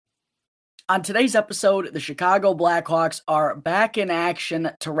On today's episode, the Chicago Blackhawks are back in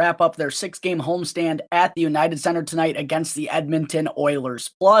action to wrap up their 6-game homestand at the United Center tonight against the Edmonton Oilers.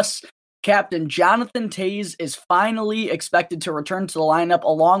 Plus, Captain Jonathan Toews is finally expected to return to the lineup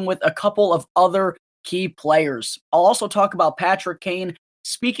along with a couple of other key players. I'll also talk about Patrick Kane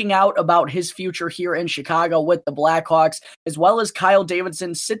speaking out about his future here in Chicago with the Blackhawks, as well as Kyle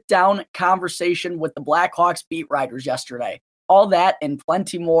Davidson's sit-down conversation with the Blackhawks beat writers yesterday. All that and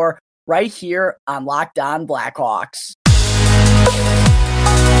plenty more right here on Locked On Blackhawks.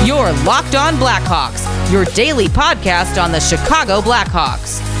 You're Locked On Blackhawks, your daily podcast on the Chicago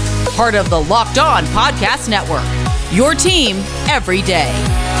Blackhawks. Part of the Locked On Podcast Network, your team every day.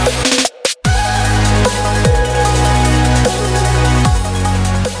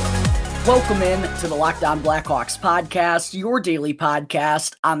 Welcome in to the Locked On Blackhawks podcast, your daily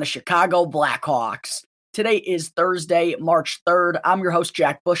podcast on the Chicago Blackhawks. Today is Thursday, March 3rd. I'm your host,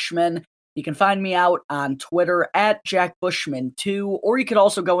 Jack Bushman. You can find me out on Twitter at JackBushman2, or you could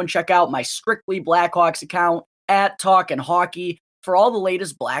also go and check out my Strictly Blackhawks account at Talkin' Hockey for all the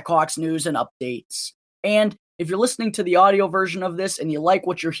latest Blackhawks news and updates. And if you're listening to the audio version of this and you like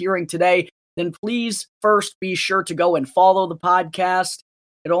what you're hearing today, then please first be sure to go and follow the podcast.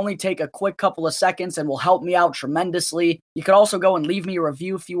 It'll only take a quick couple of seconds and will help me out tremendously. You could also go and leave me a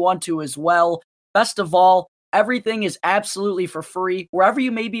review if you want to as well. Best of all, everything is absolutely for free wherever you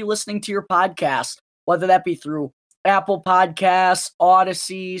may be listening to your podcast, whether that be through Apple Podcasts,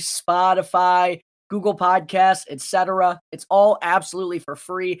 Odyssey, Spotify, Google Podcasts, etc. It's all absolutely for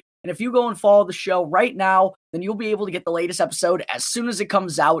free. And if you go and follow the show right now, then you'll be able to get the latest episode as soon as it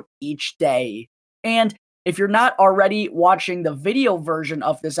comes out each day. And if you're not already watching the video version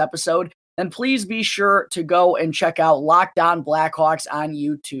of this episode, then please be sure to go and check out Locked On Blackhawks on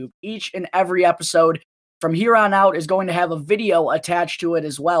YouTube. Each and every episode from here on out is going to have a video attached to it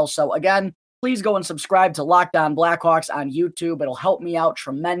as well. So again, please go and subscribe to Locked On Blackhawks on YouTube. It'll help me out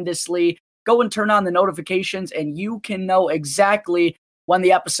tremendously. Go and turn on the notifications and you can know exactly when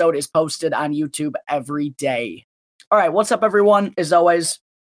the episode is posted on YouTube every day. All right, what's up everyone? As always,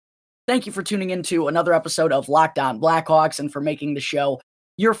 thank you for tuning into another episode of Locked On Blackhawks and for making the show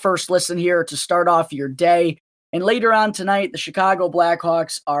your first listen here to start off your day. And later on tonight, the Chicago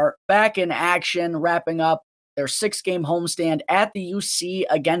Blackhawks are back in action, wrapping up their 6-game homestand at the UC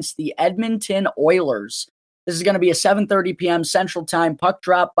against the Edmonton Oilers. This is going to be a 7:30 p.m. Central Time puck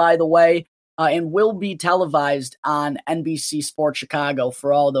drop, by the way, and will be televised on NBC Sports Chicago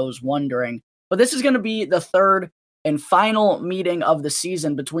for all those wondering. But this is going to be the third and final meeting of the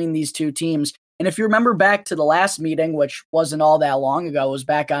season between these two teams. And if you remember back to the last meeting, which wasn't all that long ago, it was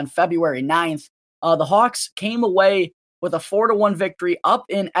back on February 9th, the Hawks came away with a 4-1 victory up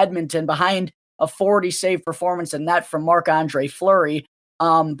in Edmonton behind a 40-save performance in net from Marc-Andre Fleury.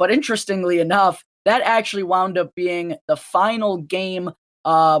 But interestingly enough, that actually wound up being the final game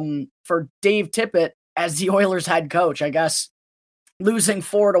for Dave Tippett as the Oilers head coach. I guess losing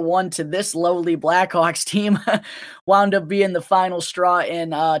 4-1 to this lowly Blackhawks team wound up being the final straw in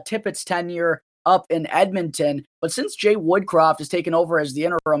Tippett's tenure up in Edmonton. But since Jay Woodcroft has taken over as the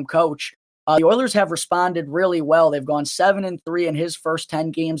interim coach, the Oilers have responded really well. They've gone 7-3 in his first 10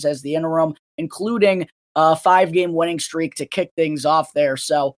 games as the interim, including a 5-game winning streak to kick things off there.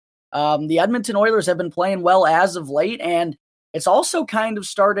 So the Edmonton Oilers have been playing well as of late, and it's also kind of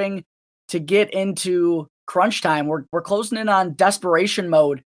starting to get into crunch time. We're closing in on desperation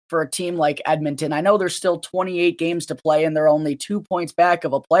mode for a team like Edmonton. I know there's still 28 games to play, and they're only 2 points back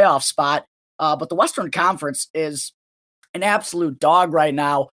of a playoff spot. But the Western Conference is an absolute dog right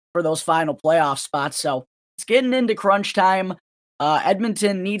now for those final playoff spots. So it's getting into crunch time.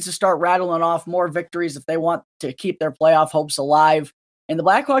 Edmonton needs to start rattling off more victories if they want to keep their playoff hopes alive. And the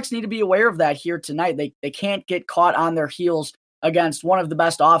Blackhawks need to be aware of that here tonight. They can't get caught on their heels against one of the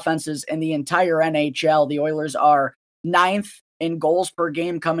best offenses in the entire NHL. The Oilers are 9th in goals per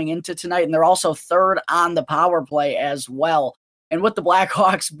game coming into tonight, and they're also 3rd on the power play as well. And with the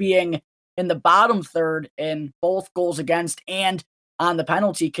Blackhawks being in the bottom 3rd in both goals against and on the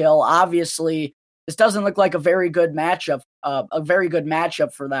penalty kill, obviously this doesn't look like a very good matchup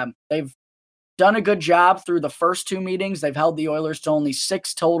for them. They've done a good job through the first 2 meetings. They've held the Oilers to only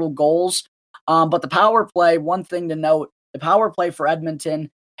 6 total goals. But the power play, one thing to note, the power play for Edmonton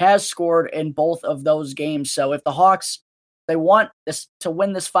has scored in both of those games. So if the Hawks, they want this to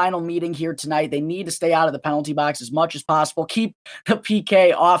win this final meeting here tonight, they need to stay out of the penalty box as much as possible, keep the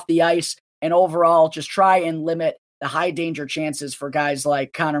PK off the ice, and overall just try and limit the high danger chances for guys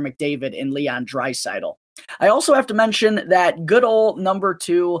like Connor McDavid and Leon Draisaitl. I also have to mention that good old number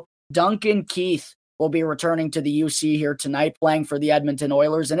 2, Duncan Keith, will be returning to the UC here tonight, playing for the Edmonton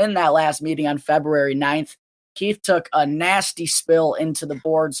Oilers. And in that last meeting on February 9th, Keith took a nasty spill into the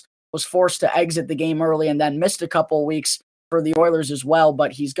boards, was forced to exit the game early, and then missed a couple weeks for the Oilers as well.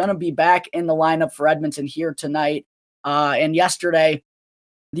 But he's going to be back in the lineup for Edmonton here tonight. And yesterday,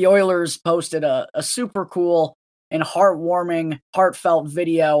 the Oilers posted a super cool and heartwarming, heartfelt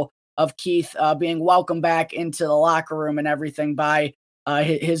video of Keith being welcomed back into the locker room and everything by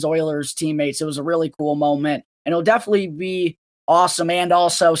his Oilers teammates. It was a really cool moment, and it'll definitely be awesome and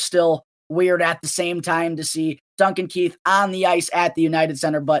also still weird at the same time to see Duncan Keith on the ice at the United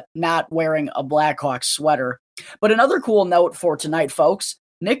Center, but not wearing a Blackhawks sweater. But another cool note for tonight, folks,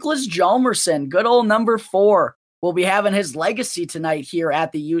 Niklas Hjalmarsson, good old number 4, will be having his legacy tonight here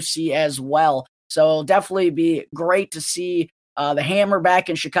at the UC as well. So it'll definitely be great to see the Hammer back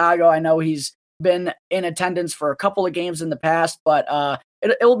in Chicago. I know he's been in attendance for a couple of games in the past, but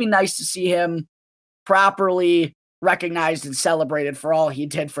it will be nice to see him properly recognized and celebrated for all he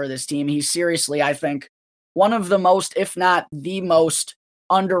did for this team. He's seriously, I think, one of the most, if not the most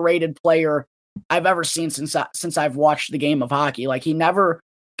underrated player I've ever seen since I've watched the game of hockey. Like, he never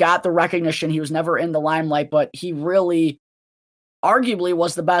got the recognition. He was never in the limelight, but he really arguably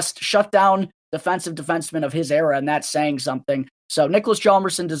was the best shutdown defensive defenseman of his era, and that's saying something. So Niklas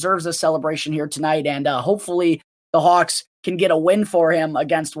Hjalmarsson deserves a celebration here tonight, and hopefully the Hawks can get a win for him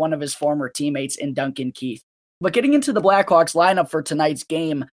against one of his former teammates in Duncan Keith. But getting into the Blackhawks lineup for tonight's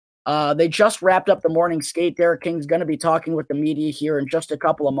game, they just wrapped up the morning skate. Derek King's going to be talking with the media here in just a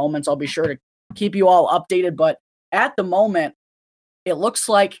couple of moments. I'll be sure to keep you all updated, but at the moment, it looks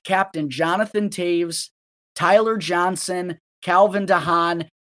like Captain Jonathan Toews, Tyler Johnson, Calvin DeHaan,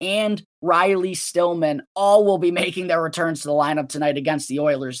 and Riley Stillman all will be making their returns to the lineup tonight against the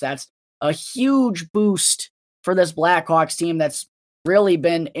Oilers. That's a huge boost for this Blackhawks team that's really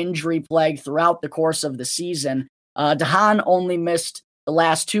been injury-plagued throughout the course of the season. DeHaan only missed the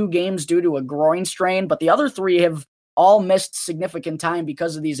last 2 games due to a groin strain, but the other 3 have all missed significant time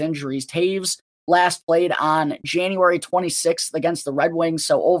because of these injuries. Toews last played on January 26th against the Red Wings,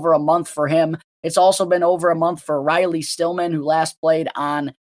 so over a month for him. It's also been over a month for Riley Stillman, who last played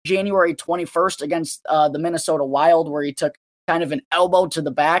on January 21st against the Minnesota Wild, where he took kind of an elbow to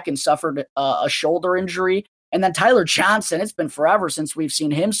the back and suffered a shoulder injury. And then Tyler Johnson, it's been forever since we've seen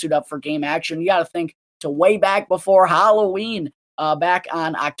him suit up for game action. You got to think to way back before Halloween, back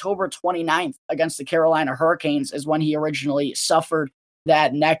on October 29th against the Carolina Hurricanes is when he originally suffered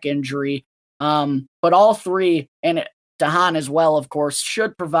that neck injury. But all 3, and DeHaan as well, of course,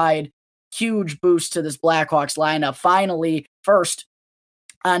 should provide huge boost to this Blackhawks lineup. Finally, first,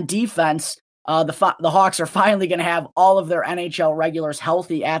 on defense, the Hawks are finally going to have all of their NHL regulars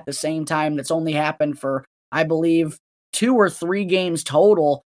healthy at the same time. That's only happened for, I believe, 2 or 3 games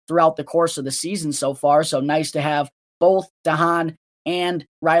total throughout the course of the season so far. So nice to have both DeHaan and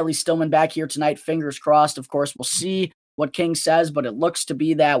Riley Stillman back here tonight. Fingers crossed. Of course, we'll see what King says, but it looks to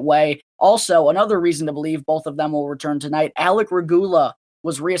be that way. Also, another reason to believe both of them will return tonight, Alec Regula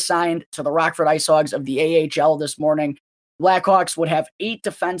was reassigned to the Rockford Ice Hogs of the AHL this morning. Blackhawks would have 8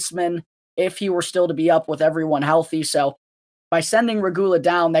 defensemen if he were still to be up with everyone healthy. So by sending Regula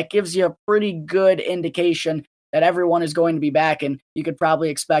down, that gives you a pretty good indication that everyone is going to be back, and you could probably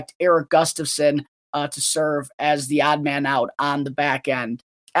expect Eric Gustafsson to serve as the odd man out on the back end.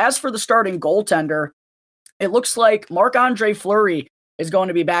 As for the starting goaltender, it looks like Marc-Andre Fleury is going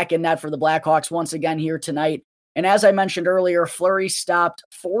to be back in net for the Blackhawks once again here tonight. And as I mentioned earlier, Fleury stopped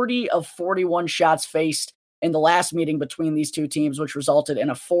 40 of 41 shots faced in the last meeting between these two teams, which resulted in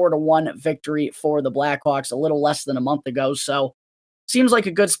a 4-1 victory for the Blackhawks a little less than a month ago. So seems like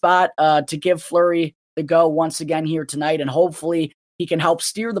a good spot to give Fleury the go once again here tonight, and hopefully he can help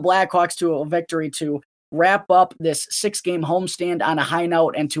steer the Blackhawks to a victory to wrap up this 6-game homestand on a high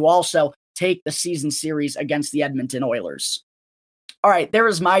note and to also take the season series against the Edmonton Oilers. All right, there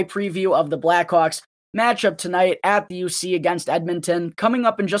is my preview of the Blackhawks matchup tonight at the UC against Edmonton. Coming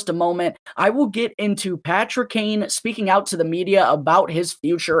up in just a moment, I will get into Patrick Kane speaking out to the media about his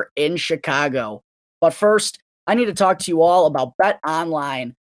future in Chicago. But first, I need to talk to you all about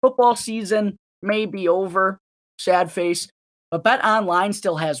BetOnline. Football season may be over, sad face, but BetOnline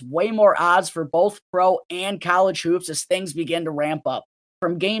still has way more odds for both pro and college hoops as things begin to ramp up.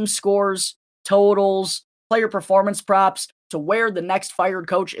 From game scores, totals, player performance props, to where the next fired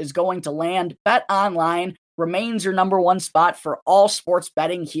coach is going to land, BetOnline remains your number one spot for all sports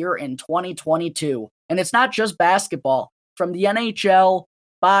betting here in 2022. And it's not just basketball. From the NHL,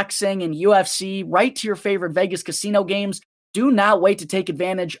 boxing, and UFC, right to your favorite Vegas casino games, do not wait to take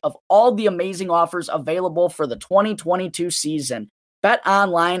advantage of all the amazing offers available for the 2022 season. Bet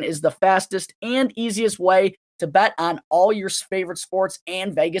Online is the fastest and easiest way to bet on all your favorite sports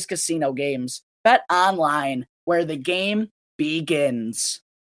and Vegas casino games. Bet Online, where the game begins.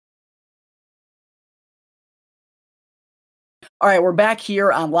 All right, we're back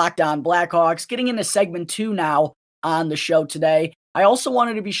here on Locked On Blackhawks, getting into segment 2 now on the show today. I also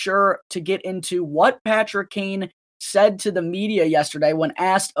wanted to be sure to get into what Patrick Kane said to the media yesterday when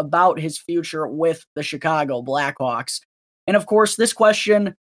asked about his future with the Chicago Blackhawks. And of course, this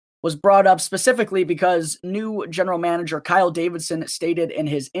question was brought up specifically because new general manager Kyle Davidson stated in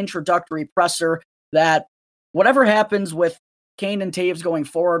his introductory presser that whatever happens with Kane and Toews going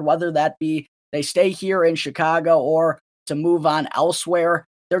forward, whether that be they stay here in Chicago or to move on elsewhere,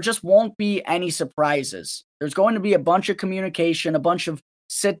 there just won't be any surprises. There's going to be a bunch of communication, a bunch of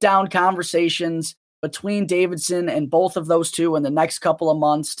sit-down conversations between Davidson and both of those two in the next couple of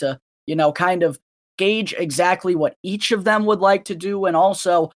months to, kind of gauge exactly what each of them would like to do, and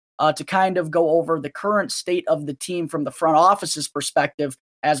also to kind of go over the current state of the team from the front office's perspective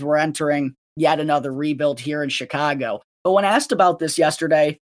as we're entering yet another rebuild here in Chicago. But when asked about this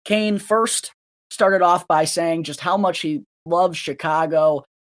yesterday, Kane first started off by saying just how much he loves Chicago,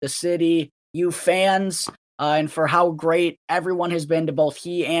 the city, you fans, and for how great everyone has been to both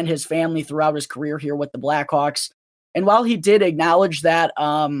he and his family throughout his career here with the Blackhawks. And while he did acknowledge that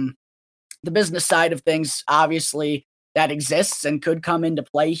the business side of things, obviously, that exists and could come into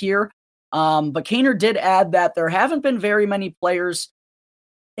play here, but Kaner did add that there haven't been very many players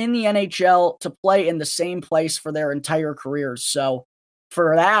in the NHL to play in the same place for their entire careers. So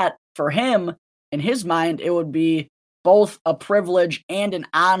for him, in his mind, it would be both a privilege and an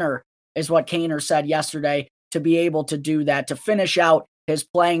honor, is what Kaner said yesterday, to be able to do that, to finish out his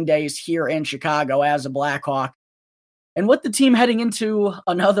playing days here in Chicago as a Blackhawk. And with the team heading into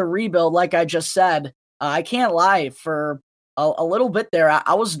another rebuild, like I just said, I can't lie, for a little bit there,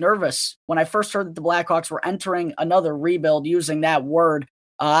 I was nervous when I first heard that the Blackhawks were entering another rebuild using that word.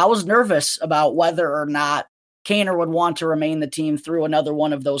 I was nervous about whether or not Kaner would want to remain the team through another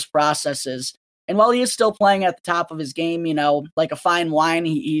one of those processes. And while he is still playing at the top of his game, like a fine wine,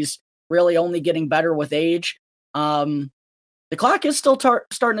 he's really only getting better with age. The clock is still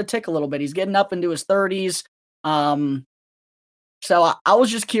starting to tick a little bit. He's getting up into his 30s. So I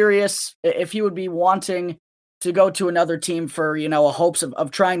was just curious if he would be wanting to go to another team for, hopes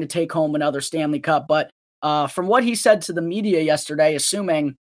of trying to take home another Stanley Cup. But from what he said to the media yesterday,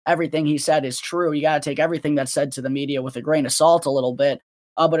 assuming everything he said is true, you got to take everything that's said to the media with a grain of salt a little bit.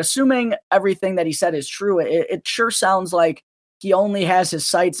 But assuming everything that he said is true, it sure sounds like he only has his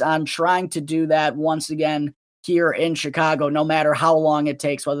sights on trying to do that once again here in Chicago, no matter how long it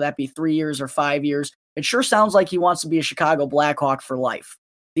takes, whether that be 3 years or 5 years. It sure sounds like he wants to be a Chicago Blackhawk for life.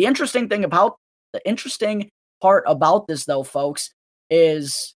 The interesting part about this, though, folks,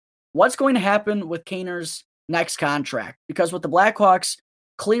 is what's going to happen with Kaner's next contract. Because with the Blackhawks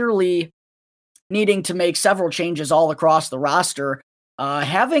clearly needing to make several changes all across the roster,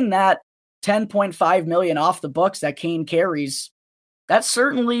 having that $10.5 million off the books that Kane carries, that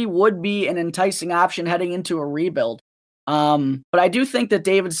certainly would be an enticing option heading into a rebuild. But I do think that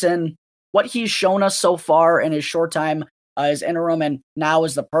Davidson, what he's shown us so far in his short time as interim and now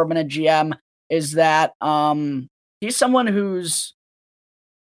as the permanent GM, is that he's someone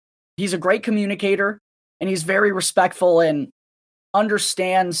he's a great communicator, and he's very respectful and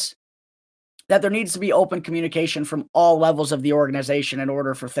understands that there needs to be open communication from all levels of the organization in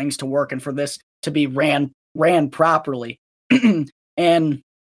order for things to work and for this to be ran properly. And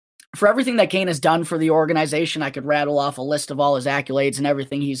for everything that Kane has done for the organization, I could rattle off a list of all his accolades and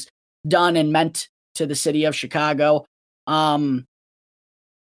everything he's done and meant to the city of Chicago. I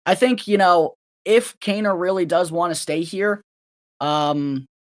think, if Kaner really does want to stay here,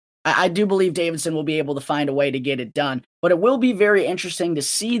 I do believe Davidson will be able to find a way to get it done. But it will be very interesting to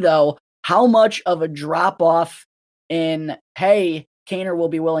see, though, how much of a drop-off in pay Kaner will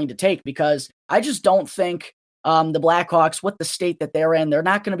be willing to take, because I just don't think the Blackhawks, with the state that they're in, they're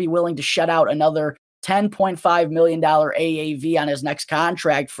not going to be willing to shut out another $10.5 million AAV on his next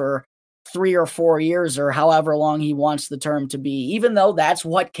contract for 3 or 4 years or however long he wants the term to be. Even though that's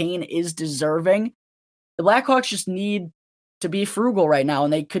what Kane is deserving, the Blackhawks just need to be frugal right now,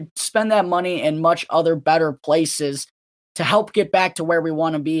 and they could spend that money in much other better places to help get back to where we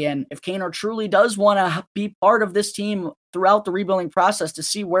want to be. And if Kaner truly does want to be part of this team throughout the rebuilding process to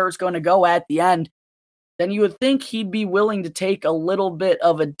see where it's going to go at the end, then you would think he'd be willing to take a little bit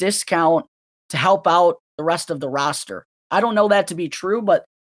of a discount to help out the rest of the roster. I don't know that to be true, but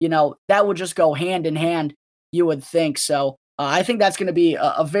that would just go hand in hand, you would think. So I think that's going to be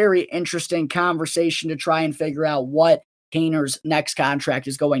a very interesting conversation to try and figure out what Kaner's next contract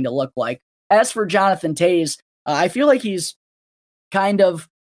is going to look like. As for Jonathan Toews, I feel like he's kind of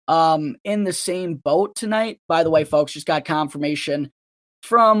in the same boat tonight. By the way, folks, just got confirmation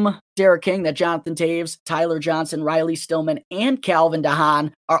from Derek King that Jonathan Toews, Tyler Johnson, Riley Stillman, and Calvin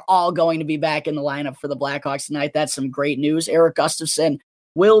DeHaan are all going to be back in the lineup for the Blackhawks tonight. That's some great news. Erik Gustafsson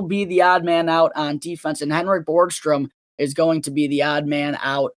will be the odd man out on defense, and Henrik Borgstrom is going to be the odd man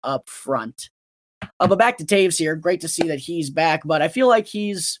out up front. But back to Toews here. Great to see that he's back, but I feel like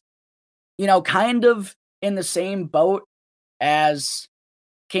he's, kind of in the same boat as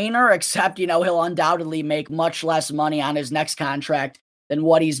Kaner, except, he'll undoubtedly make much less money on his next contract than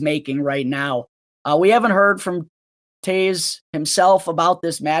what he's making right now. We haven't heard from Toews himself about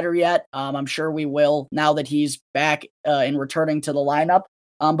this matter yet. I'm sure we will now that he's back and returning to the lineup.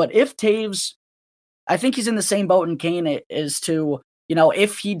 But if Toews, I think he's in the same boat in Kane is to,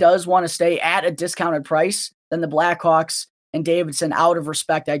 if he does want to stay at a discounted price, then the Blackhawks and Davidson, out of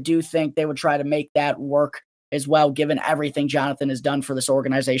respect, I do think they would try to make that work as well, given everything Jonathan has done for this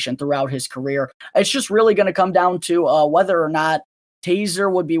organization throughout his career. It's just really going to come down to whether or not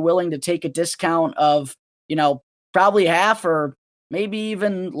Tazer would be willing to take a discount of, probably half or maybe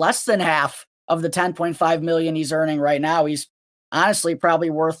even less than half of the $10.5 million he's earning right now. He's honestly probably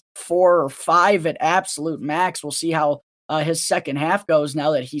worth 4 or 5 at absolute max. We'll see how his second half goes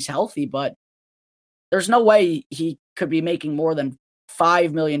now that he's healthy, but there's no way he could be making more than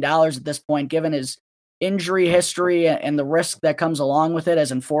 $5 million at this point, given his injury history and the risk that comes along with it,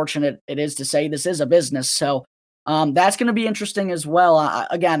 as unfortunate it is to say. This is a business, so that's going to be interesting as well.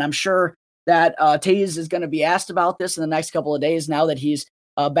 Again, I'm sure that Toews is going to be asked about this in the next couple of days now that he's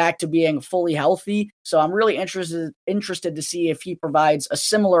back to being fully healthy. So I'm really interested to see if he provides a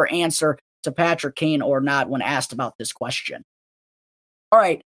similar answer to Patrick Kane or not when asked about this question. All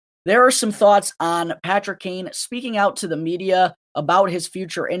right, there are some thoughts on Patrick Kane speaking out to the media about his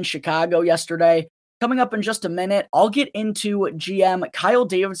future in Chicago yesterday. Coming up in just a minute, I'll get into GM Kyle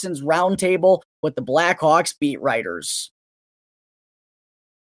Davidson's roundtable with the Blackhawks beat writers.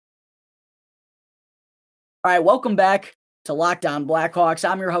 All right, welcome back to Locked On Blackhawks.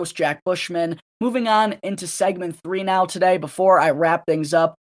 I'm your host, Jack Bushman. Moving on into segment 3 now today. Before I wrap things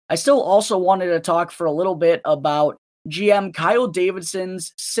up, I still also wanted to talk for a little bit about GM Kyle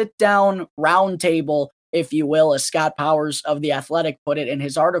Davidson's sit-down roundtable, if you will, as Scott Powers of The Athletic put it in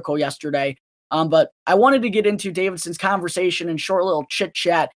his article yesterday. But I wanted to get into Davidson's conversation and short little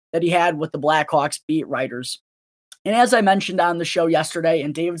chit-chat that he had with the Blackhawks beat writers. And as I mentioned on the show yesterday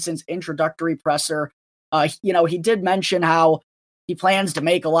in Davidson's introductory presser, he did mention how he plans to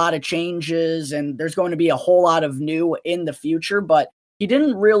make a lot of changes and there's going to be a whole lot of new in the future, but he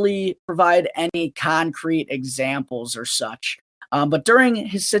didn't really provide any concrete examples or such. But during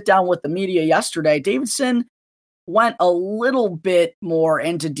his sit-down with the media yesterday, Davidson went a little bit more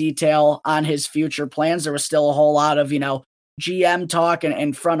into detail on his future plans. There was still a whole lot of, GM talk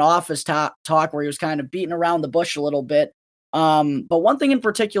and front office talk where he was kind of beating around the bush a little bit. But one thing in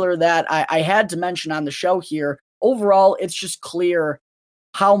particular that I had to mention on the show here, overall, it's just clear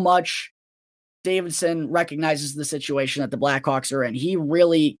how much Davidson recognizes the situation that the Blackhawks are in. He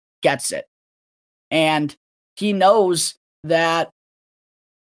really gets it. And he knows that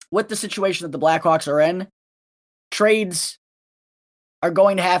with the situation that the Blackhawks are in, trades are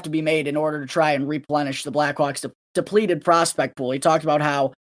going to have to be made in order to try and replenish the Blackhawks' depleted prospect pool. He talked about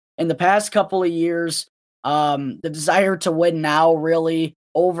how in the past couple of years, the desire to win now really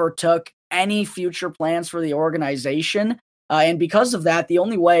overtook any future plans for the organization. And because of that, the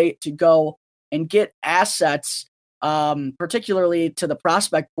only way to go and get assets, particularly to the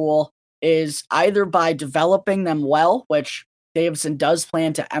prospect pool, is either by developing them well, which Davidson does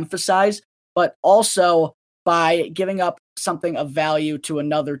plan to emphasize, but also by giving up something of value to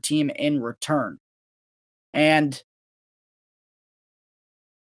another team in return. And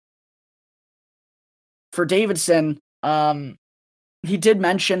for Davidson, he did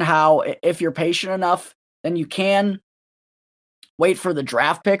mention how if you're patient enough, then you can wait for the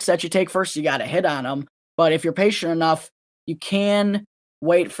draft picks that you take first. You got to hit on them. But if you're patient enough, you can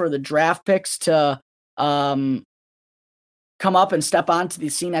wait for the draft picks to come up and step onto the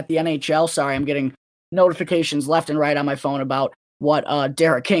scene at the NHL. Sorry, I'm getting notifications left and right on my phone about what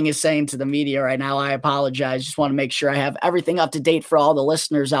Derek King is saying to the media right now. I apologize. Just want to make sure I have everything up to date for all the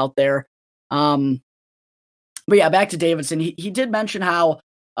listeners out there. But yeah, back to Davidson. He did mention how,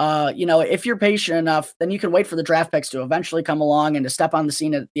 if you're patient enough, then you can wait for the draft picks to eventually come along and to step on the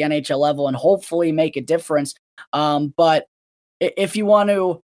scene at the NHL level and hopefully make a difference. But if you want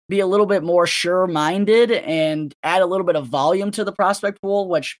to be a little bit more sure-minded and add a little bit of volume to the prospect pool,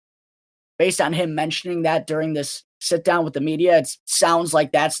 which based on him mentioning that during this sit down with the media, it sounds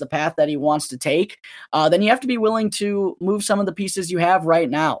like that's the path that he wants to take, then you have to be willing to move some of the pieces you have right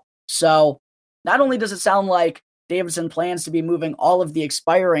now. So not only does it sound like Davidson plans to be moving all of the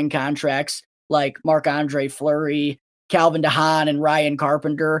expiring contracts like Marc-Andre Fleury, Calvin DeHaan, and Ryan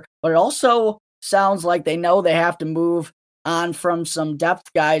Carpenter, but it also sounds like they know they have to move on from some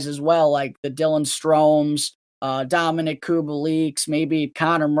depth guys as well, like the Dylan Stromes, Dominic Kubaliks, maybe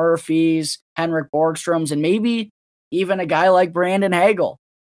Connor Murphys, Henrik Borgstroms, and maybe even a guy like Brandon Hagel,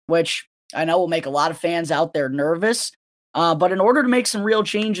 which I know will make a lot of fans out there nervous. But in order to make some real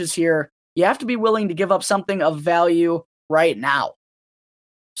changes here, you have to be willing to give up something of value right now.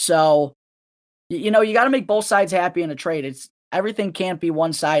 So, you got to make both sides happy in a trade. Everything can't be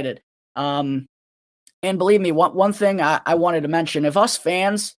one-sided. And believe me, one thing I wanted to mention, if us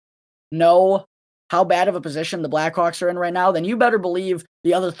fans know how bad of a position the Blackhawks are in right now, then you better believe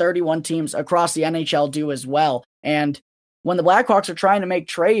the other 31 teams across the NHL do as well. And when the Blackhawks are trying to make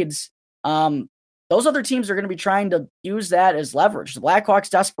trades, those other teams are going to be trying to use that as leverage. The Blackhawks'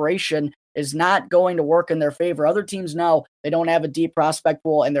 desperation is not going to work in their favor. Other teams know they don't have a deep prospect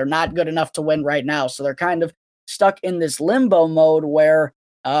pool and they're not good enough to win right now. So they're kind of stuck in this limbo mode where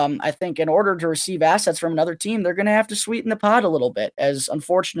I think in order to receive assets from another team, they're going to have to sweeten the pot a little bit. As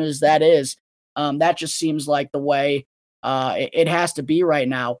unfortunate as that is, that just seems like the way it has to be right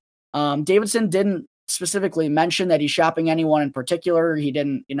now. Davidson didn't specifically mention that he's shopping anyone in particular. He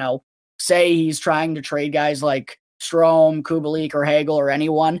didn't, say he's trying to trade guys like Strome, Kubalik, or Hagel or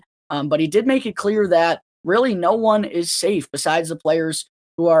anyone. But he did make it clear that really no one is safe besides the players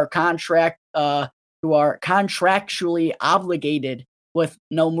who are contractually obligated with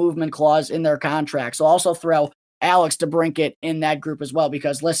no movement clause in their contract. So also throw Alex DeBrincat in that group as well,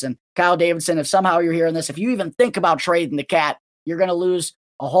 because listen, Kyle Davidson, if somehow you're hearing this, if you even think about trading the cat, you're going to lose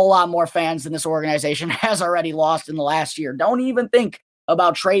a whole lot more fans than this organization has already lost in the last year. Don't even think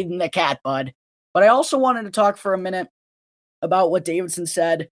about trading the cat, bud. But I also wanted to talk for a minute about what Davidson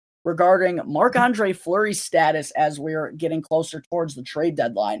said regarding Marc-Andre Fleury's status as we're getting closer towards the trade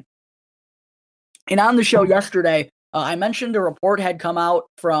deadline. And on the show yesterday, I mentioned a report had come out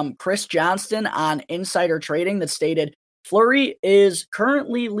from Chris Johnston on Insider Trading that stated Fleury is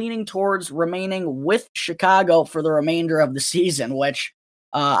currently leaning towards remaining with Chicago for the remainder of the season, which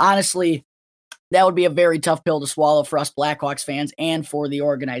honestly, that would be a very tough pill to swallow for us Blackhawks fans and for the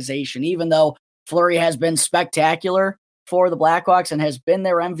organization. Even though Fleury has been spectacular for the Blackhawks and has been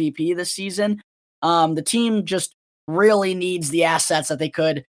their MVP this season, the team just really needs the assets that they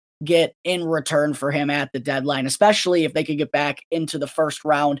could get in return for him at the deadline, especially if they could get back into the first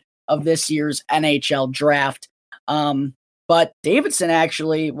round of this year's NHL draft. But Davidson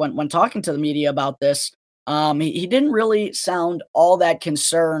actually, when talking to the media about this, he didn't really sound all that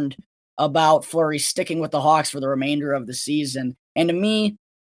concerned about Fleury sticking with the Hawks for the remainder of the season. And to me,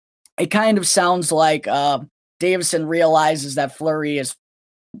 it kind of sounds like Davidson realizes that Fleury is,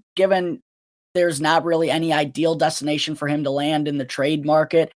 given there's not really any ideal destination for him to land in the trade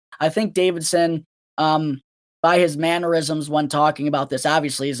market. I think Davidson, by his mannerisms when talking about this,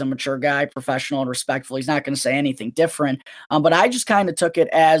 obviously he's a mature guy, professional and respectful. He's not going to say anything different. But I just kind of took it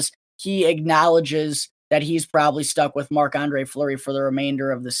as he acknowledges that he's probably stuck with Marc-Andre Fleury for the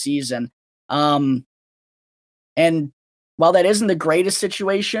remainder of the season. And while that isn't the greatest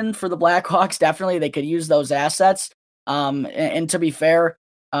situation for the Blackhawks, definitely they could use those assets. And to be fair,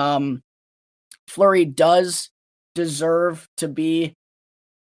 Fleury does deserve to be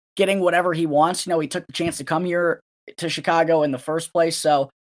getting whatever he wants. He took the chance to come here to Chicago in the first place. So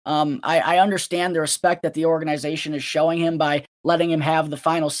I understand the respect that the organization is showing him by letting him have the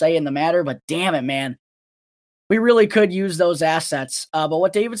final say in the matter, but damn it, man. We really could use those assets. But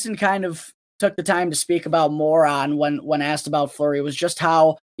what Davidson kind of took the time to speak about more on when asked about Fleury was just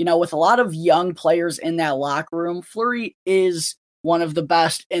how, with a lot of young players in that locker room, Fleury is one of the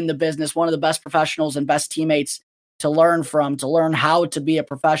best in the business, one of the best professionals and best teammates to learn from, to learn how to be a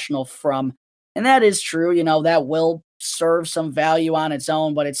professional from. And that is true. That will serve some value on its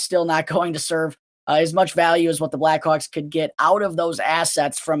own, but it's still not going to serve as much value as what the Blackhawks could get out of those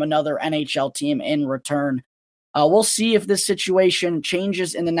assets from another NHL team in return. We'll see if this situation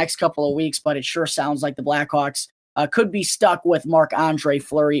changes in the next couple of weeks, but it sure sounds like the Blackhawks could be stuck with Marc-Andre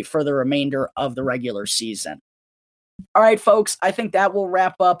Fleury for the remainder of the regular season. All right, folks, I think that will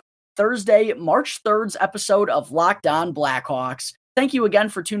wrap up Thursday, March 3rd's episode of Locked On Blackhawks. Thank you again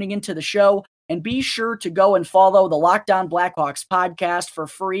for tuning into the show, and be sure to go and follow the Locked On Blackhawks podcast for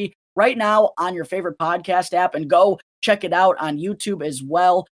free right now on your favorite podcast app, and go check it out on YouTube as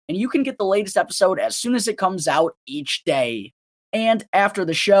well. And you can get the latest episode as soon as it comes out each day. And after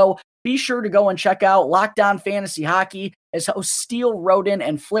the show, Be sure to go and check out Locked On Fantasy Hockey as hosts Steele Roden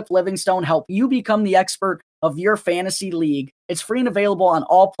and Flip Livingstone help you become the expert of your fantasy league. It's free and available on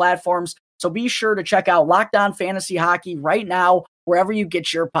all platforms, so be sure to check out Locked On Fantasy Hockey right now, wherever you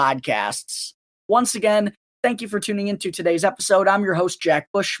get your podcasts. Once again, thank you for tuning into today's episode. I'm your host, Jack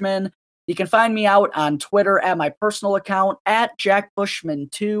Bushman. You can find me out on Twitter at my personal account at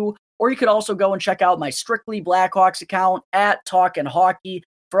JackBushman2, or you could also go and check out my Strictly Blackhawks account at Talkin' Hockey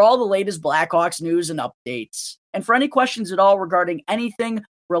for all the latest Blackhawks news and updates. And for any questions at all regarding anything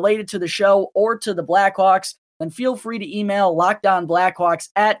related to the show or to the Blackhawks, then feel free to email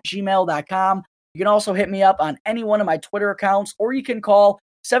lockdownblackhawks@gmail.com. You can also hit me up on any one of my Twitter accounts, or you can call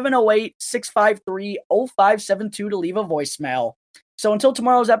 708-653-0572 to leave a voicemail. So until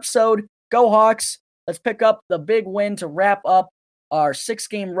tomorrow's episode, go Hawks. Let's pick up the big win to wrap up our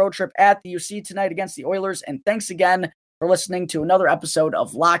 6-game road trip at the UC tonight against the Oilers. And thanks again for listening to another episode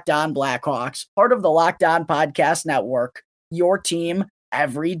of Locked On Blackhawks, part of the Locked On Podcast Network, your team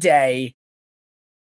every day.